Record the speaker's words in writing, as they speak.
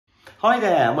Hi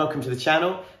there and welcome to the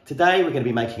channel. Today we're going to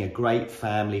be making a great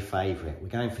family favourite. We're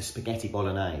going for Spaghetti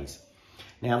Bolognese.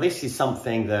 Now this is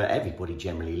something that everybody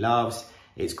generally loves.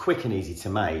 It's quick and easy to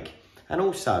make. And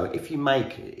also if you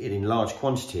make it in large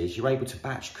quantities, you're able to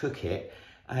batch cook it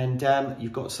and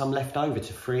you've got some left over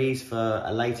to freeze for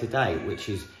a later date, which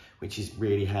is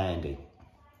really handy.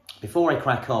 Before I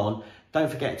crack on, don't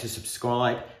forget to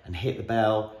subscribe and hit the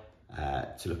bell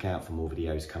to look out for more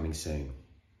videos coming soon.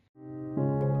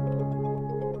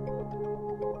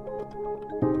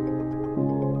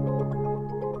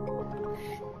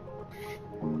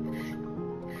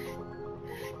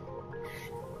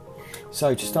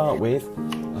 So to start with,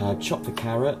 chop the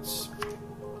carrots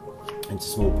into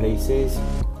small pieces.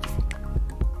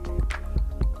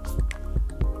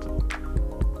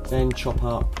 Then chop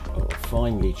up, or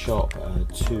finely chop,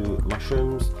 2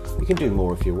 mushrooms. You can do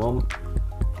more if you want.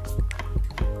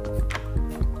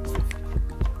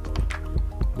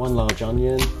 1 large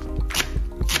onion.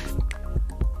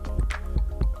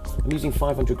 I'm using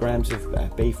 500 grams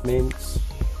of beef mince.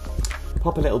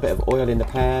 Pop a little bit of oil in the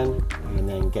pan and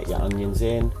then get your onions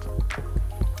in.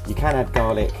 You can add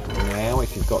garlic now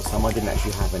if you've got some. I didn't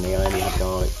actually have any, I only had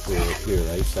garlic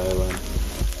puree, so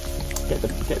get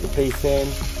the beef in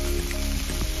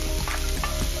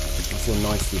until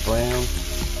nicely brown.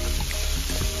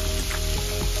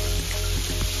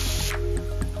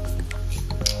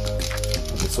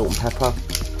 Add the salt and pepper.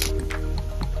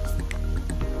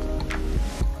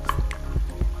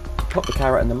 Pop the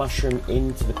carrot and the mushroom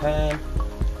into the pan.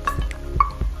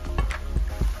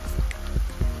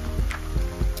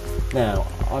 Now,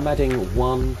 I'm adding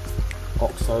 1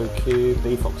 OXO cube,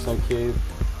 beef OXO cube,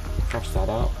 crush that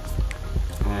up,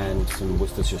 and some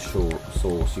Worcestershire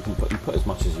sauce. You put as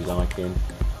much as you like in.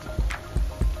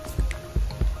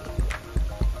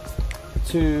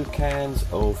 2 cans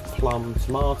of plum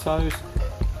tomatoes.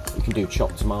 You can do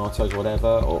chopped tomatoes, whatever,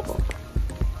 or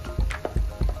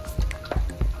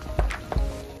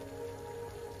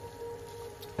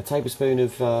a tablespoon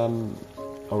of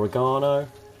oregano,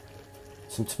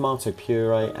 some tomato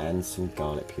puree and some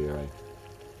garlic puree.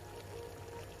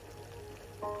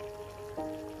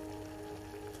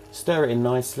 Stir it in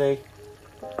nicely.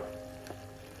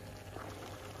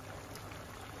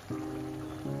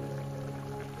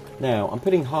 Now I'm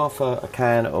putting half a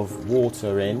can of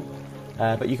water in,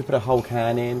 but you could put a whole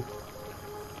can in,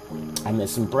 and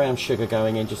there's some brown sugar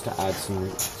going in just to add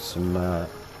some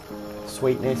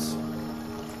sweetness.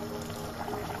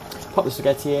 Pop the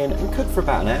spaghetti in and cook for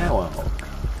about an hour.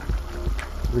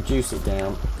 Reduce it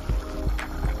down.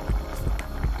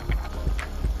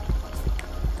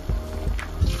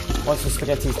 Once the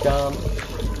spaghetti's done,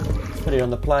 put it on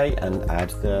the plate and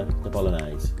add the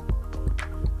bolognese.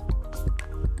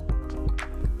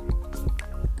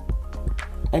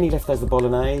 Any leftover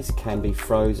bolognese can be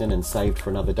frozen and saved for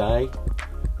another day.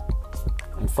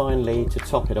 And finally, to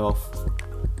top it off,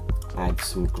 add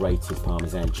some grated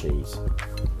Parmesan cheese.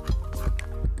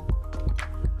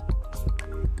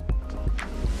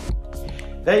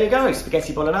 There you go,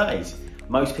 Spaghetti Bolognese.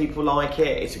 Most people like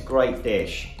it, it's a great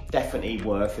dish, definitely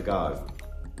worth a go.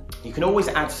 You can always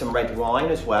add some red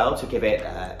wine as well to give it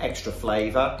extra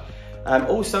flavour.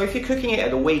 Also, if you're cooking it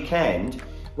at the weekend,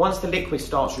 once the liquid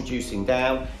starts reducing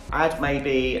down, add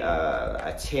maybe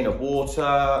a tin of water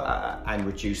and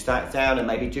reduce that down, and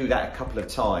maybe do that a couple of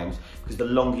times, because the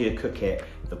longer you cook it,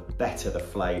 the better the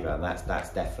flavour, and that's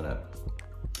definite.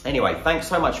 Anyway, thanks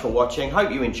so much for watching.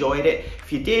 Hope you enjoyed it.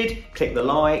 If you did, click the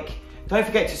like. Don't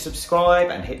forget to subscribe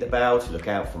and hit the bell to look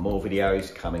out for more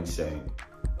videos coming soon.